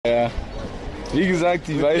Wie gesagt,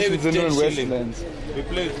 die Weißen sind nur in Westlands. We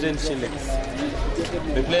play with 10 shillings.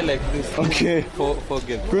 We play like this. Okay. For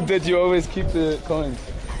games. Good that you always keep the coins.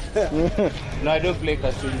 No, I don't play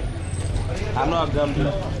casino. I'm not a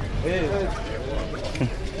gambler. Hey.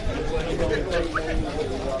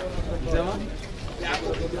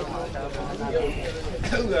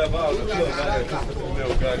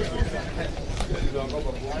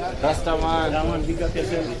 Rastaman.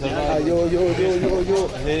 Yo.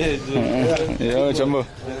 Hey, Yo, Jumbo.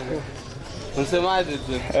 Unasemaje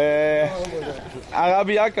tu?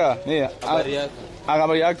 Arabiaka. Nee,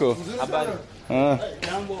 Arabiako. Habari.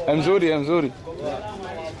 Mzuri.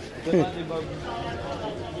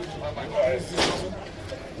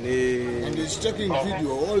 And he's taking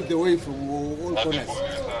video all the way from all corners.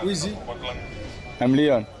 Who is he? I'm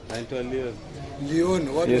Leon.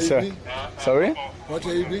 Leon, what Yes, are sir. you doing? Sorry? What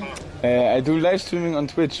are you doing? I do live streaming on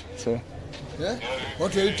Twitch, sir. Yeah?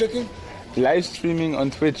 What are you taking? Live streaming on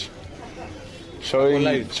Twitch. He's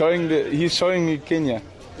showing me Kenya.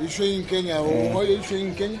 Are you showing Kenya? Why are you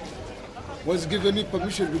showing Kenya? Was given me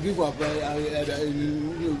permission to give up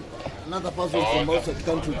another person from outside the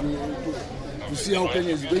country to see how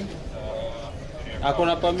Kenya is going?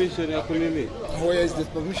 Hakuna permission ya kunini? Where is the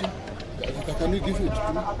permission? Can you give it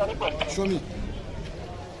to me? Show me.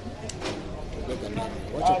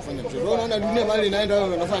 Wacha kufanya mchezo. Unaona dunia mali inaenda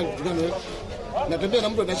unafanya kitu gani wewe? Natembea na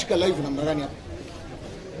mtu anashika live namna gani hapa?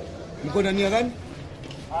 Mko na nia gani?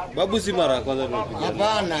 Babu si mara ya kwanza tunapiga.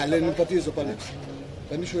 Hapana, leo nipatie hizo panels.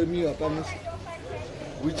 Can you show me your panels?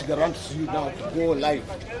 Which guarantees you now to go live?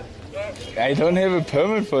 I don't have a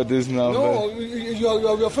permit for this now. No,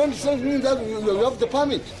 your friend says me that you have the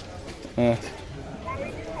permit.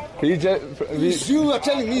 You are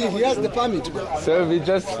telling me he has the permit. Sir,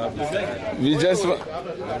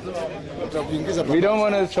 we don't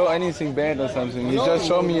want to show anything bad or something. You just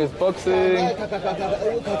show me his boxing.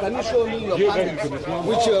 Can you show me your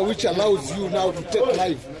permit, which allows you now to take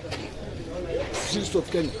live streets of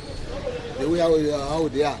Kenya, the way how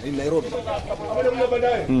they are in Nairobi?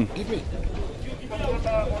 Give me.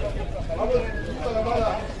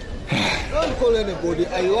 Don't call anybody.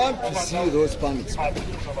 I want to see those permits.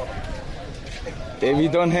 We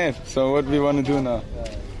don't have. So what we want to do now?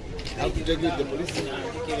 I have to take you to the police.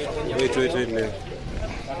 Wait.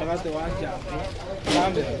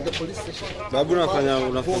 The police station. Babu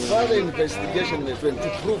For further investigation, my friend, to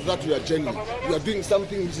prove that you are genuine. You are doing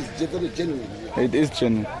something which is very genuine. It is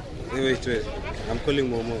genuine. Wait. I'm calling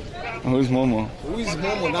Momo. Who's Momo? Who is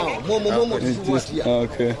Momo now? Momo to do what here?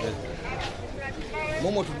 Okay.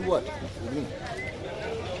 Momo to do what?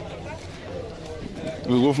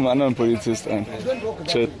 Wir rufen einen anderen Polizist an.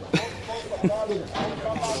 Chat.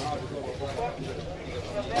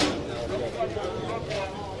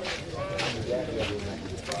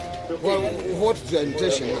 Well, what's your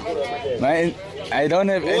intention? I don't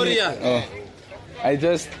have any. Oh. I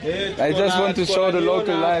just want to show the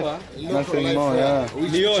local life. Nothing more, yeah.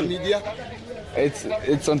 Leon. Media?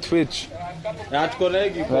 It's on Twitch. But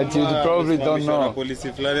you probably don't know.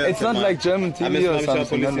 It's not like German TV or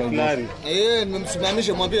something.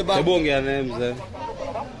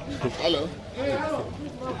 Hello.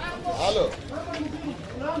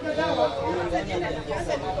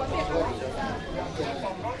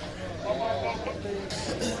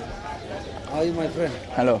 How are you, my friend?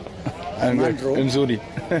 Hello. I'm Zuri.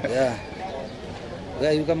 Yeah. Where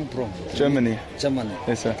are you coming from? Germany. Germany.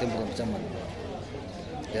 Yes, sir. I came from Germany.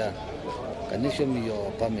 Yeah. Can you show me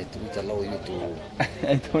your permit which allow you to?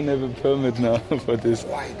 I don't have a permit now for this.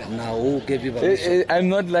 Now who gave you permission? I'm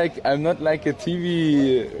not like a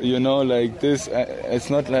TV, like this. It's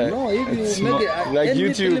not like. No, if it's you make like any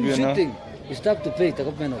YouTube, film shooting, you start to pay the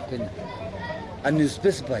government of Kenya, and you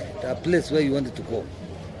specify the place where you wanted to go.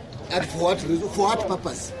 And for what reason? For what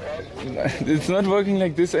purpose? It's not working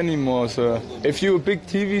like this anymore, sir. If you're a big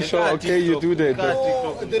TV show, okay, you do that.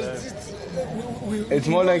 It's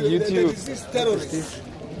more like YouTube.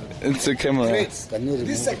 It's a camera. Can you remove?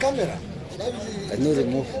 This is a camera. Can you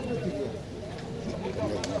remove?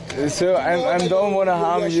 So I don't want to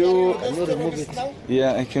harm you. Can you remove it?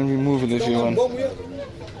 Yeah, I can remove it if you want.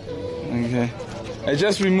 Okay. I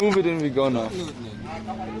just remove it and we go now.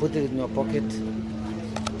 Put it in your pocket.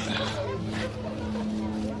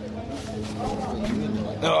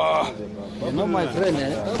 Oh. You know my friend,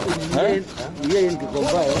 here in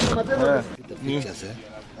Kikomba, the pictures,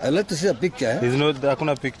 I'd like to see a picture. There's no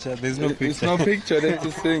picture. There's no picture. It's no picture, that's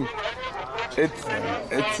the thing.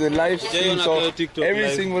 It's a live stream, so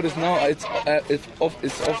everything what is now, it's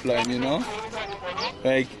offline,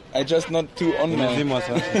 Like, I just not too online.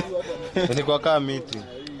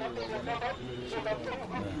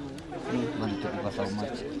 to give us how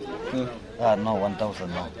much? No, 1,000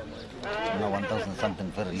 no. No, 1,000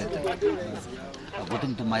 something very little.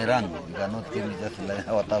 According to my rank, you cannot give me just like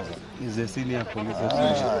 1,000. He's a senior police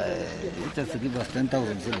officer. He just give us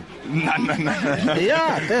 10,000 silly. No.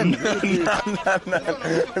 Yeah, 10.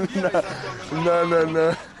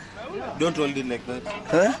 No. Don't hold it like that.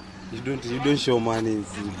 Huh? You don't show money.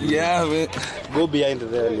 Yeah, but... Go behind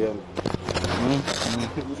there, Leon.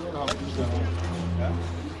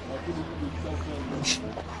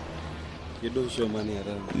 You don't show money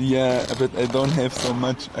around. Yeah, but I don't have so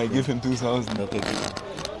much. I give him 2,000. Okay,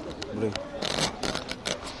 bring.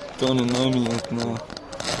 Don't annoy me yet now.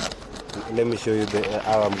 Let me show you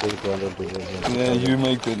how I'm going to handle today. Yeah, you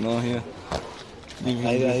make it now here.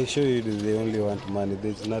 I show you they only want money.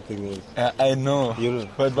 There's nothing else. I know. You know.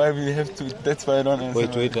 But why we have to? That's why I don't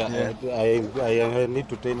answer. Wait. Yeah. I need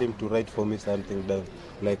to tell him to write for me something down,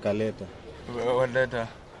 like a letter. What letter?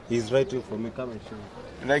 He's writing for me. Come and show me.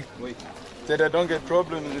 Like, wait. That I don't get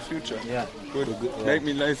problem in the future. Yeah. Good. Yeah. Make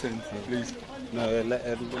me license, please. No,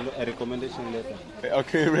 a recommendation letter.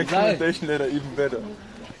 Okay, recommendation letter even better.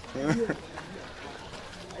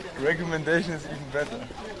 Recommendation is even better.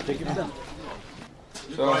 Take it down.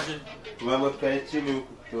 So, Remember, can you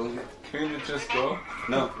just go?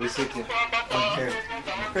 No, we sit here. Okay.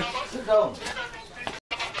 Sit down.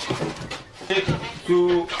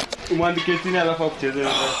 To umandiketini alafu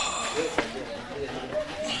kuchezea.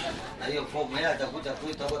 Na hiyo fomu yeye atakuja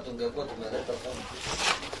kuita hapa tungekuwa tumeleta fomu.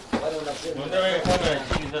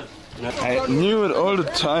 I knew it all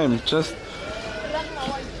the time, just...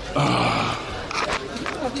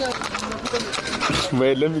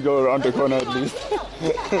 Wait, let me go around the corner at least.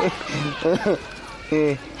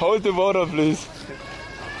 Hold the water, please.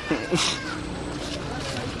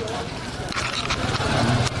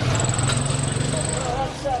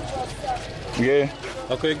 Okay.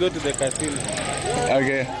 Okay, go to the casino.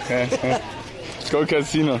 Okay. Let's go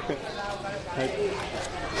casino.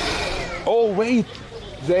 Oh wait,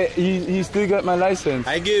 he still got my license.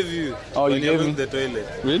 I gave you. Oh, you when gave you me? the toilet.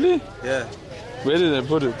 Really? Yeah. Where did I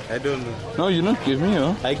put it? I don't know. No, you not give me,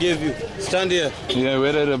 huh? I gave you. Stand here. Yeah,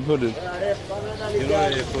 where did I put it? You know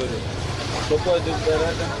where you put it.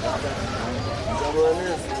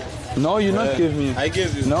 No, you not give me. I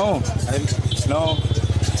gave you. No. No.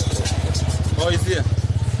 Oh, it's here.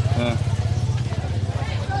 Ja.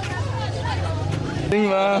 Ding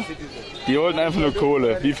war, die wollten einfach nur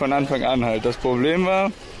Kohle, wie von Anfang an halt. Das Problem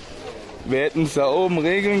war, wir hätten es da oben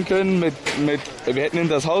regeln können, wir hätten in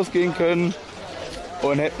das Haus gehen können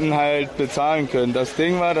und hätten halt bezahlen können. Das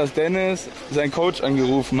Ding war, dass Dennis seinen Coach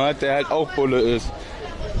angerufen hat, der halt auch Bulle ist.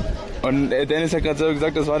 Und Dennis hat gerade selber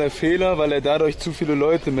gesagt, das war der Fehler, weil er dadurch zu viele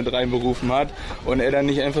Leute mit reinberufen hat und er dann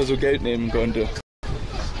nicht einfach so Geld nehmen konnte.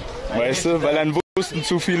 Weißt du, weil dann wussten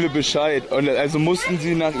zu viele Bescheid und also mussten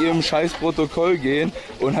sie nach ihrem Scheißprotokoll gehen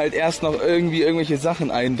und halt erst noch irgendwie irgendwelche Sachen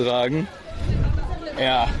eintragen.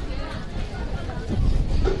 Ja.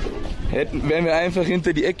 Wären wir einfach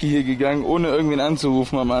hinter die Ecke hier gegangen, ohne irgendwen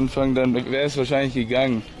anzurufen am Anfang, dann wäre es wahrscheinlich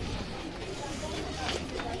gegangen.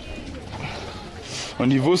 Und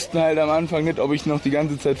die wussten halt am Anfang nicht, ob ich noch die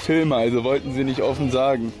ganze Zeit filme, also wollten sie nicht offen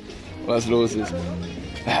sagen, was los ist.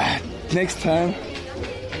 Next time.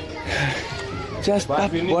 Just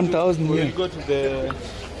up 1,000 here.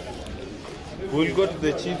 We'll go to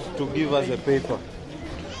the chief to give us a paper.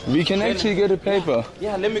 We can actually get a paper.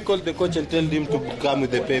 Yeah, let me call the coach and tell him to come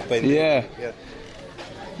with the paper. Yeah.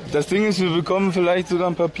 Das Ding ist, wir bekommen vielleicht sogar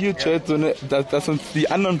ein Papierchat, dass uns die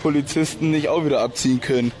anderen Polizisten nicht auch wieder abziehen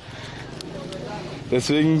können.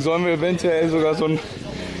 Deswegen sollen wir eventuell sogar so ein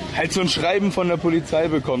Schreiben von der Polizei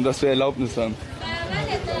bekommen, dass wir Erlaubnis haben.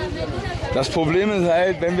 Das Problem ist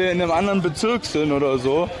halt, wenn wir in einem anderen Bezirk sind oder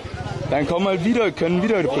so, dann können wieder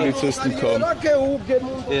die Polizisten kommen.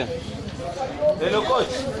 Yeah. Hello coach.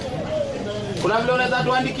 Kuna vile unaweza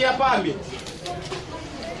tuandikia pambi?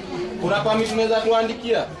 Kuna pambi tunaweza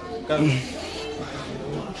tuandikia?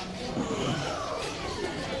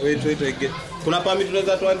 Wait, again. Kuna pambi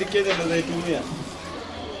tunaweza tuandikia tunaweza itumia.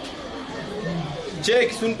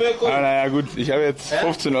 Check, sunpeko. Naja gut, ich habe jetzt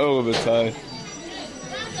 15 € bezahlt.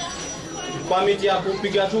 Permit ya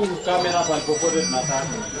kupiga tu kamera popote tunataka.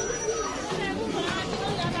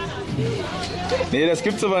 Nee, das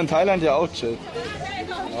gibt's aber in Thailand ja auch, Chat.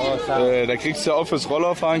 Oh, da kriegst du auch fürs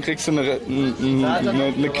Rollerfahren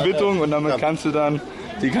eine Quittung und damit kannst du dann,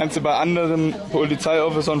 die kannst du bei anderen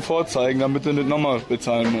Polizeiofficern vorzeigen, damit du nicht nochmal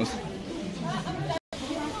bezahlen musst.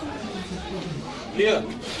 Hier.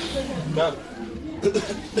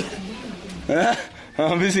 Ja,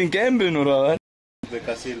 ein bisschen gambeln oder was? The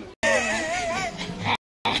casino.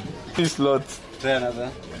 Die Slots. Trainer,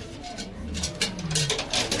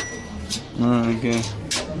 Ah, okay.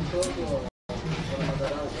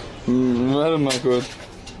 Warte mal kurz.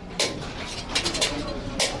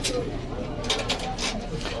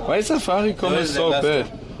 Why is Safaricom is so bad?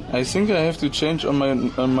 I think I have to change on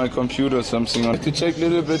my computer something. I have to check a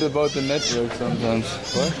little bit about the network sometimes.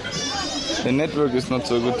 What? The network is not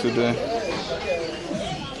so good today.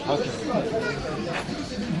 Okay.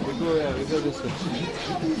 We go this way.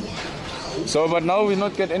 So, but now we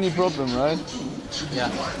not get any problem, right? Yeah.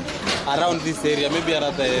 Around this area, maybe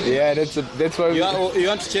another area. Yeah, that's why. You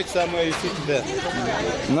want to check somewhere? You sit there.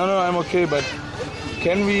 No, I'm okay. But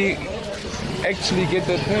can we actually get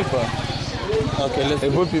that paper? Okay, let's.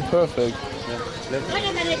 It would be perfect.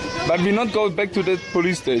 Yeah, but we not go back to that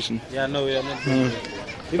police station. Yeah, no, we are not.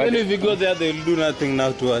 Even if we go there, they'll do nothing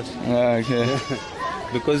now to us. Yeah, okay.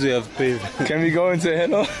 Because we have paid. Can we go and say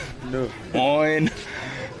hello? No. Moin.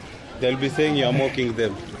 They'll be saying you are mocking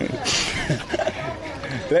them.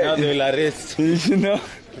 Now they will arrest. You know?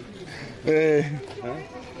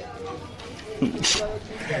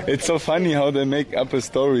 It's so funny how they make up a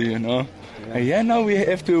story, you know? Yeah, now we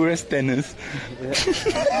have to arrest Dennis.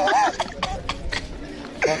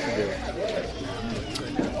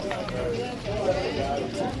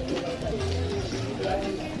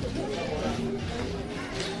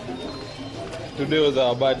 Today was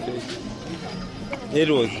our bad day. It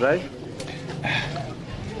was, right?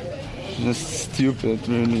 That's stupid,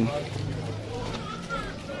 really.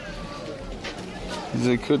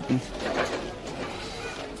 They couldn't.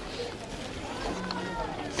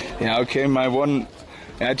 Ja, okay, my one.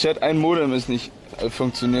 Ja, Chat, ein Modem ist nicht,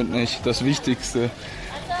 funktioniert nicht. Das Wichtigste.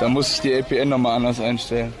 Da muss ich die LPN nochmal anders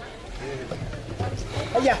einstellen.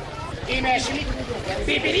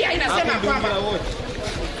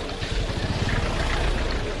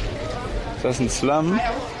 Ist das ein Slum?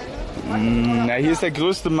 Ja, hier ist der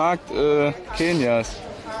größte Markt Kenias.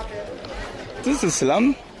 Das ist ein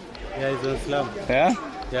Slum? Ja, ist ein Slum. Ja?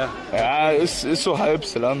 Ja. Ja, ist so halb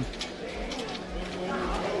Slum.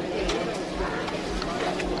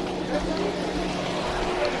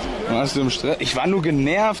 Warst du im Stress? Ich war nur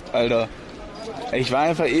genervt, Alter. Ich war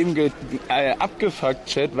einfach eben abgefuckt,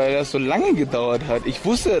 Chat, weil das so lange gedauert hat. Ich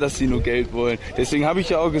wusste, dass sie nur Geld wollen. Deswegen habe ich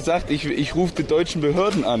ja auch gesagt, ich rufe die deutschen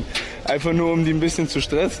Behörden an. Einfach nur, um die ein bisschen zu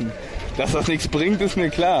stressen. Dass das nichts bringt, ist mir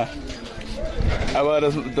klar. Aber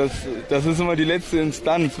das ist immer die letzte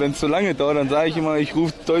Instanz. Wenn es so lange dauert, dann sage ich immer, ich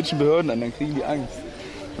rufe die deutschen Behörden an. Dann kriegen die Angst.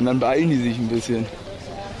 Und dann beeilen die sich ein bisschen.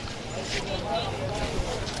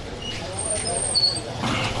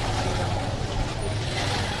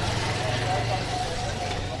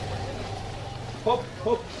 Hop,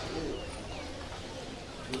 hop.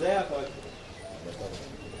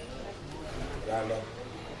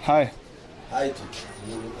 Hi. Hi.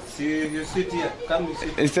 See, you sit here. Come, you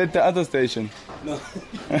sit. Is that the other station? No.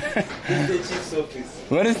 It's the chief's office.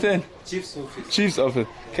 What is that? Chief's office. Chief's office.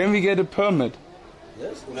 Can we get a permit?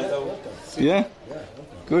 Yes. Yeah?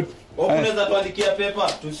 Good. Unaweza tuandikia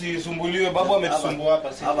paper tusisumbuliwe, babu ametusumbua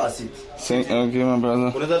hapa sisi. Have a seat. Okay, my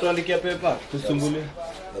brother. Unaweza tuandikia paper tusisumbuliwe.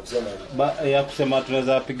 Ya kusema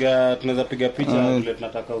tunaweza piga picha vile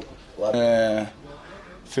tunataka huko.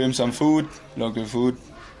 Film some food, local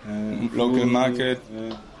local market,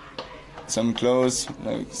 some clothes,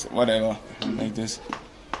 like whatever, like this.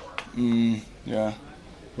 Yeah.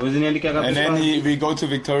 And then we go to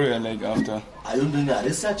Victoria Lake after. Are you doing a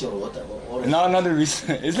research or what? Or No, not a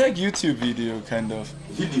research. It's like YouTube video, kind of.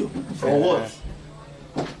 video? For what?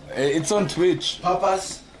 It's on Twitch.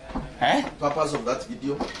 Purpose? Huh? Purpose of that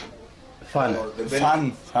video? Fun. Or the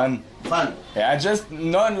Fun. Fun. Yeah, just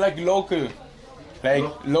not like local. Like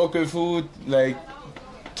local food, like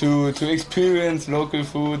to experience local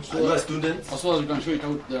food. Are you a student? As well as you can show it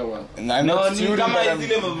out there. Well. And I'm No, not ni student, kama but I'm-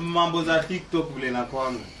 zile mambo za TikTok vile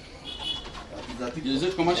inakwanga. Is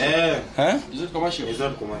it commercial? Huh? Is it commercial? It's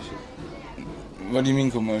not commercial. What do you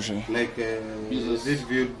mean commercial? Like is it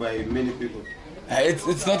viewed by many people?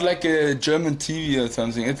 It's not like a German TV or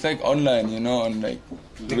something. It's like online, you know, on like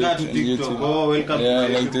They got Twitch and TikTok. YouTube. Oh, welcome Yeah,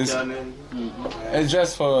 to my like YouTube this. channel. It's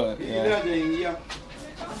just for yeah.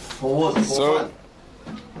 For what? For So- fun?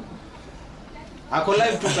 Ako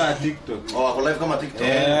live tuka TikTok. Oh, ako live kama TikTok.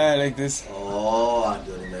 Yeah, like this. Oh,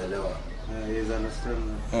 ndio nimeelewa. Yes, understand.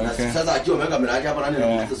 Na Okay. sasa akiwa ameweka kamera yake hapa nani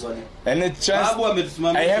anamuuliza swali? And it's just Babu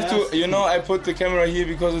ametusimamisha. I have to, you know, I put the camera here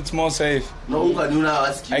because it's more safe. No, ukaniona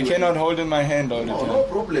ask you. I cannot hold in my hand all the No, time. no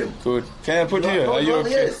problem. Good. Can I put here? No, Are you no,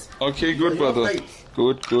 okay? yes. Okay, good, You're brother. right.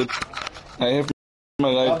 Good. I have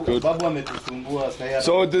my right. Good. Babu ametusumbua sasa.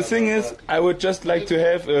 So the thing is, I would just like to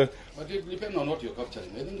have a. But it depends on what you're capturing.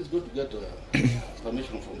 I think it's good to get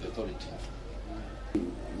permission from the authority.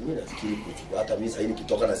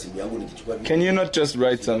 Can you not just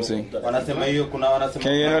write something? Wanasema hiyo kuna wanasema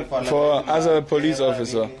Can you not for as a police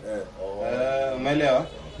officer? Umeelewa?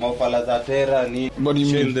 Maufala za tera ni What do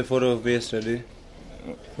you mean? the photo of yesterday.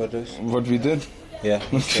 Photos. What we did? Yeah.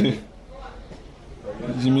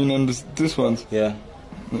 You mean on this ones? Yeah.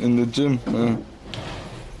 In the gym?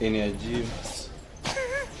 In your gym.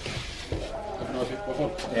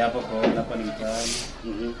 Hapa ni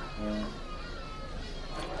mtaani.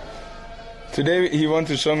 Today he wants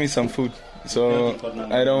to show me some food, so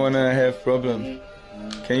I don't want to have problem.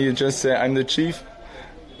 Can you just say I'm the chief?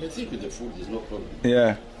 I think with the food is no problem.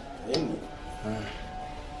 Yeah.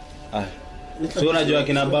 So unajua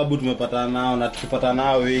kina babu tumepatana nao na tukipatana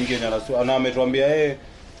nao wengi na wametuambia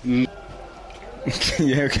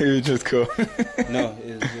Yeah, okay, you just go. No,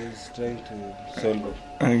 he's trying to solve it.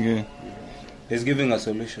 Okay. He's giving a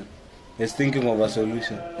solution. He's thinking of a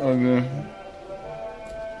solution. Okay.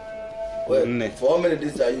 Well, for how many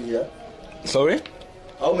days are you here? Sorry?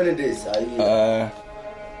 How many days are you here?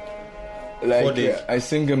 Like 4 days. I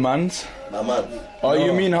think a month. A month. Oh, No.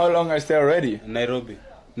 you mean how long I stay already? Nairobi.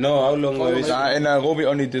 No, how long were we? In Nairobi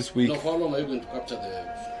only this week. No, how long are you going to capture the...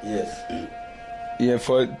 Yes. Yeah,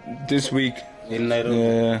 for this week. In Nairobi.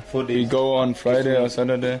 Yeah. 4 days. We go on Friday or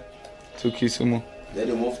Saturday to Kisumu. Then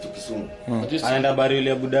you move to Kisumu. Anaenda burial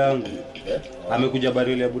ya budangu. Yeah? Amekuja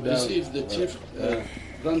burial ya You budangu. see, if the chief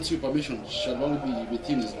grants you permission, shall only be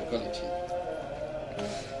within his locality.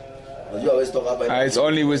 But you always talk about It's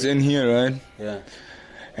only within here, right? Yeah.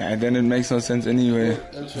 Yeah, then it makes no sense anyway.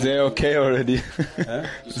 They okay already.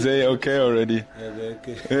 They okay already. Yeah, they're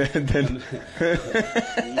okay. Then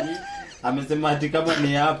Amesema ati kama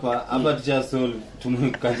ni hapa tucha solve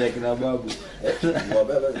tumkanja kina babu.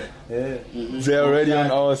 they're already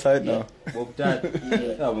on our side now. Bob Tat.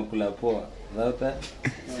 Amekula poa. Sasa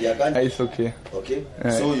It's okay. Okay.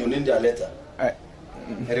 So you need a letter.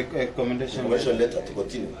 recommendation Information letter to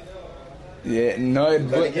continue. Yeah, no,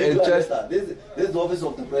 Can I give it you a just letter? This is the office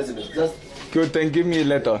of the president. Just good. Then give me a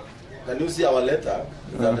letter. can you see our letter?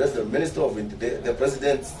 It's addressed to the Minister of Interior, the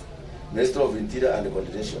President's Minister of Interior and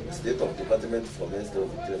Coordination, State of Department for Minister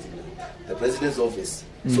of Interior, the President's office.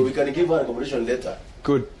 So we can give her a recommendation letter.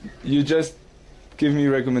 Good. You just give me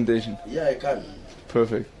recommendation. Yeah, I can.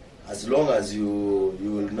 Perfect. As long as you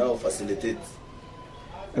will now facilitate.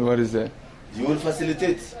 And what is that? You will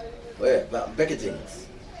facilitate packaging.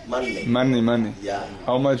 Money. Money. Yeah.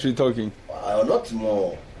 How much we talking? Not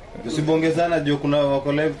more. Usibonge sana juu kuna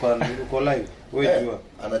wako live kwa uko live. Wewe jua.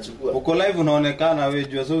 Anachukua. Uko live unaonekana wewe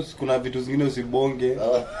jua. So kuna vitu zingine usibonge.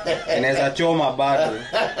 Inaweza choma bado.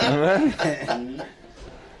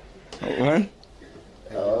 What?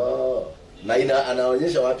 Oh. Na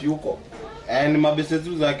anaonyesha wapi huko? And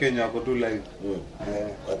mabesetu za Kenya wako tu live.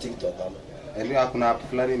 Kwa TikTok kama. Yaani kuna app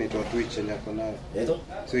fulani inaitwa Twitch yenye yako nayo. Ndio?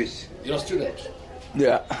 Twitch. You're a student.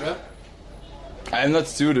 Yeah. Yeah? I'm not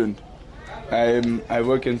student. I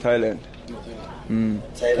work in Thailand. In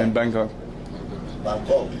Thailand. Bangkok.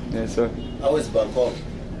 Bangkok. Yes, sir. How is Bangkok?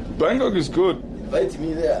 Bangkok is good. Invite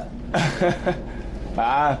me there.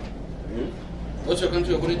 What's your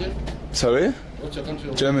country of origin? Sorry? What's your country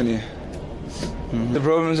of origin? Germany. The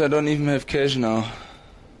problem is I don't even have cash now.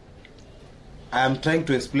 I'm trying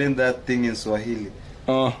to explain that thing in Swahili.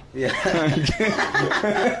 Oh. Yeah.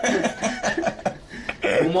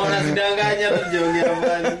 Umeona sidanganya tujiongea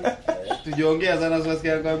mbali. Tujiongea sana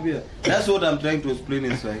sasa kwambia. That's what I'm trying to explain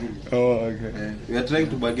in Swahili. Oh, okay. We are trying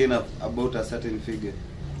to bargain about a certain figure.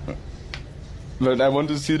 But I want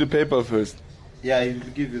to see the paper first. Yeah, he will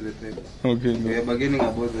give you the paper. Okay. We are bargaining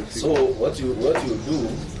about the figure. So what you do?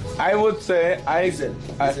 I would say Listen.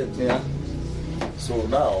 yeah. So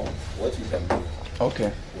now what we can do?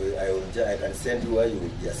 Okay. I can send you where you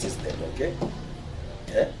will be assisted. Okay?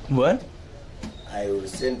 Yeah. What? I will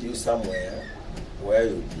send you somewhere where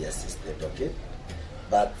you will be assisted. Okay?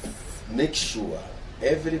 But make sure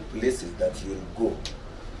every places that you will go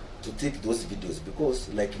to take those videos, because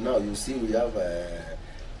like now you see we have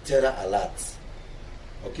terror alerts.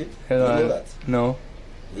 Okay? You know that? No.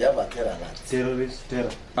 We have a terror alert. Terrorist,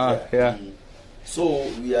 terror. Yeah. So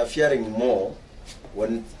we are fearing more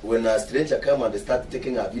when a stranger come and they start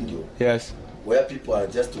taking a video Yes. where people are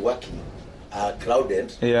just working, are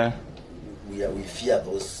crowded. Yeah. We fear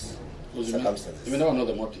those circumstances. You may never know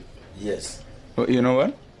the motive. Yes. Well, you know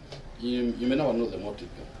what? You may never know the motive.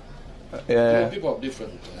 Yeah. People have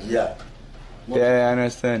different. Yeah. Yeah, I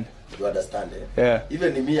understand. You understand? Eh? Yeah.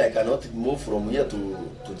 Even me, I cannot move from here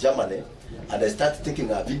to Germany and I start taking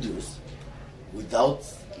videos without.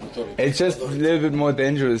 It's just a little bit more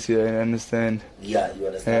dangerous here, I understand. Yeah, you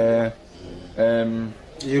understand.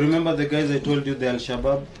 You remember the guys I told you, the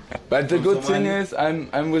Al-Shabaab? But the From good thing Somalia? is,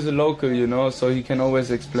 I'm with a local, you know, so he can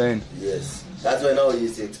always explain. Yes. That's why now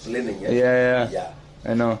he's explaining it. Yeah. Yeah.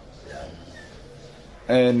 I know. Yeah.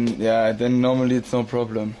 And yeah, then normally it's no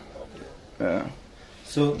problem. Yeah.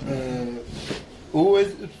 So,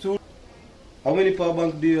 how many power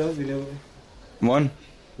bank do you have in your... One,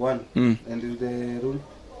 One. Mm. And is the rule?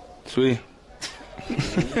 3.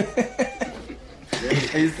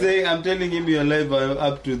 He's saying, I'm telling him you're live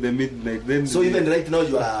up to the midnight. Then So even right now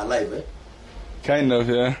you are alive, eh? Kind of,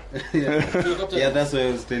 yeah. yeah, that's what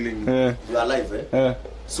I was telling you. Yeah. You are alive, eh? Yeah.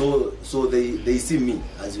 So they see me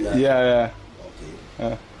as you are. Yeah.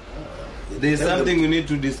 Okay. There's something we need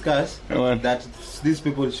to discuss What? that these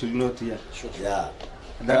people should not hear. Yeah.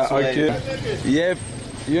 That's why Okay. Yep.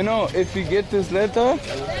 You know, if we get this letter,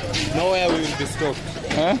 nowhere we will be stopped.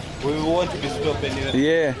 huh? We won't be stopped anywhere.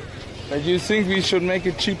 Yeah. But you think we should make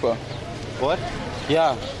it cheaper? What?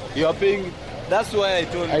 Yeah. You are paying. That's why I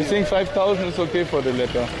told you. I think 5,000 is okay for the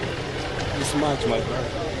letter. it's much, my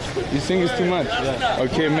brother. You think it's too much? Yeah.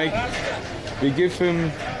 Okay, we give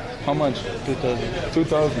him how much? 2,000.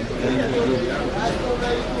 2,000.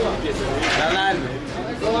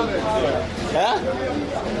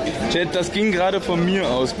 Chat, das ging gerade von mir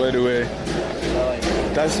aus, by the way.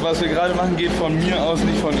 Das, was wir gerade machen, geht von mir aus,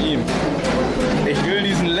 nicht von ihm. Ich will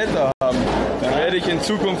diesen Letter haben. Dann werde ich in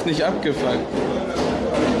Zukunft nicht abgefangen.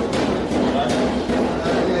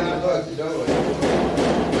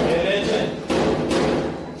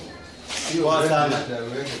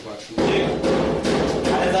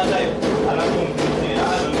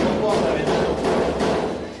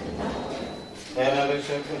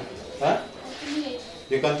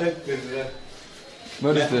 You can take this.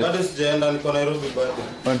 What is That it? is Jan and Nairobi birthday.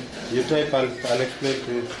 What? You type, I'll explain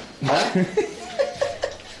to you. Huh?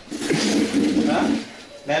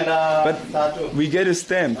 And But Sato. we get a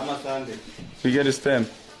stamp. I'm a Sunday. We get a stamp.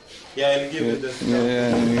 Yeah, I'll give you this.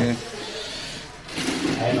 Yeah.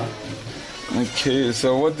 I know. Okay,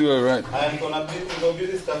 so what do I write? I'm gonna go do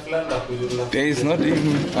this stuff land up with you. There is not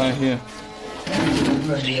even... Ah, here.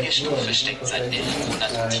 Pflegestufe steckt seit 11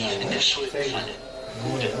 Monaten tief in der Schuldenfalle.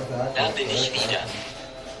 Wurde. Da bin ich wieder.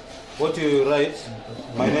 What you write?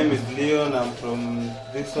 My name is Leon. I'm from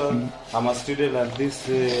this one. I'm a student at this.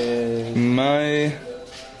 My...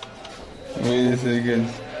 Wait a second.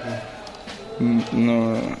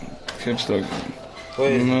 No, caps lock.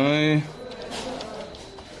 Wait, My...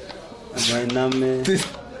 my name. This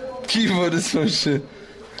keyboard is so shit.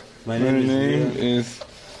 My My name name is is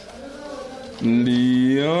Leon.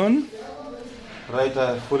 Leon. Write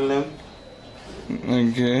a full name.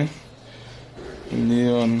 Okay.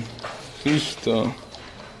 Leon Richter.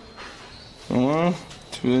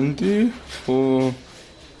 24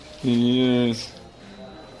 years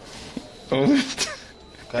old.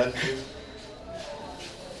 Country.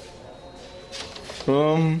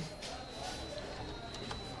 From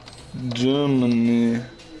Germany.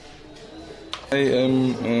 I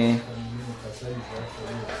am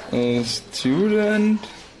a student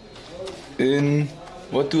in...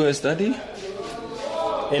 What do I study?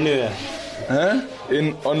 Anywhere. Huh?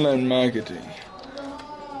 In online marketing.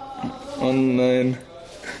 Online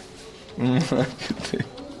marketing.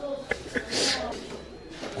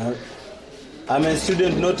 I'm a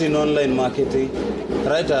student not in online marketing.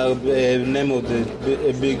 Write a name of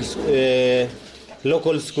the big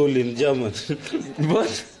local school in German.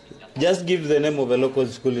 What? Just give the name of a local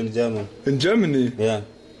school in German. In Germany? Yeah.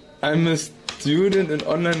 I'm a student in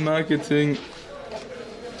online marketing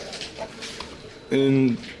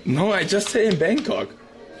in... No, I just say in Bangkok.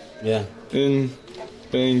 Yeah. In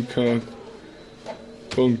Bangkok.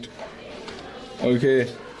 Punkt. Okay.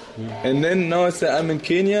 And then now I say I'm in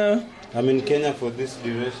Kenya. I'm in Kenya for this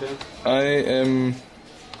duration. I am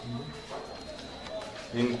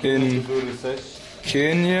In Kenya In- to do research.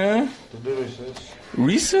 Kenya. To do research.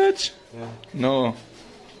 Research? Yeah. No.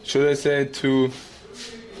 Should I say to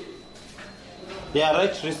Yeah,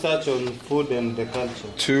 write research on food and the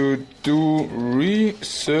culture. do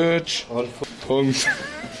research? On food. Punkt.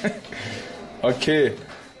 Okay.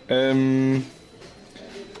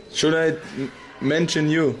 Should I mention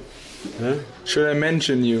you? Huh? Should I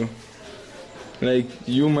mention you? Like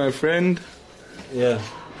you, my friend? Yeah.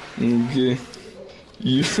 Okay.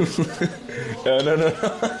 You.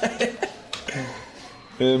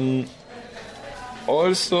 No.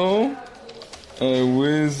 Also, I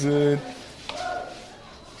visit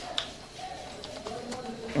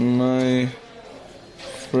my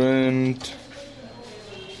friend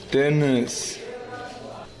Dennis.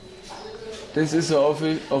 This is the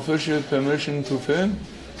official permission to film?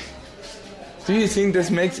 Do you think this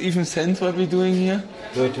makes even sense what we're doing here?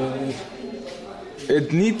 Wait.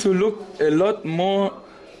 It need to look a lot more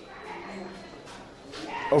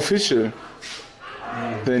official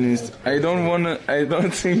than it. I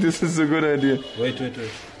don't think this is a good idea. Wait.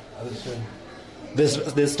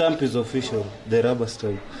 The stamp is official. The rubber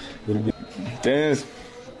stamp will be. Dennis,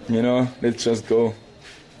 let's just go.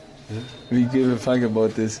 We give a fuck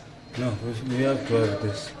about this. No, we have to have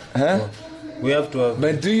this. Huh? We have to have.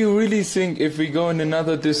 But do you really think if we go in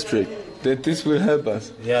another district that this will help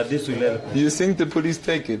us? Yeah, this will help us. You think the police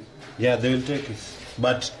take it? Yeah, they will take it.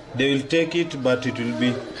 But they will take it, but it will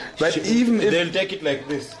be. But even if they'll take it like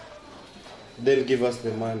this, they'll give us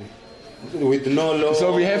the money with no law.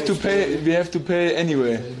 so, we have to pay. We have to pay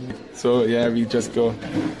anyway. So yeah, we just go.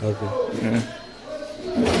 Okay. Yeah.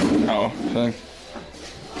 Oh, thanks.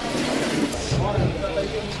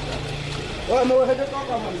 Well, no,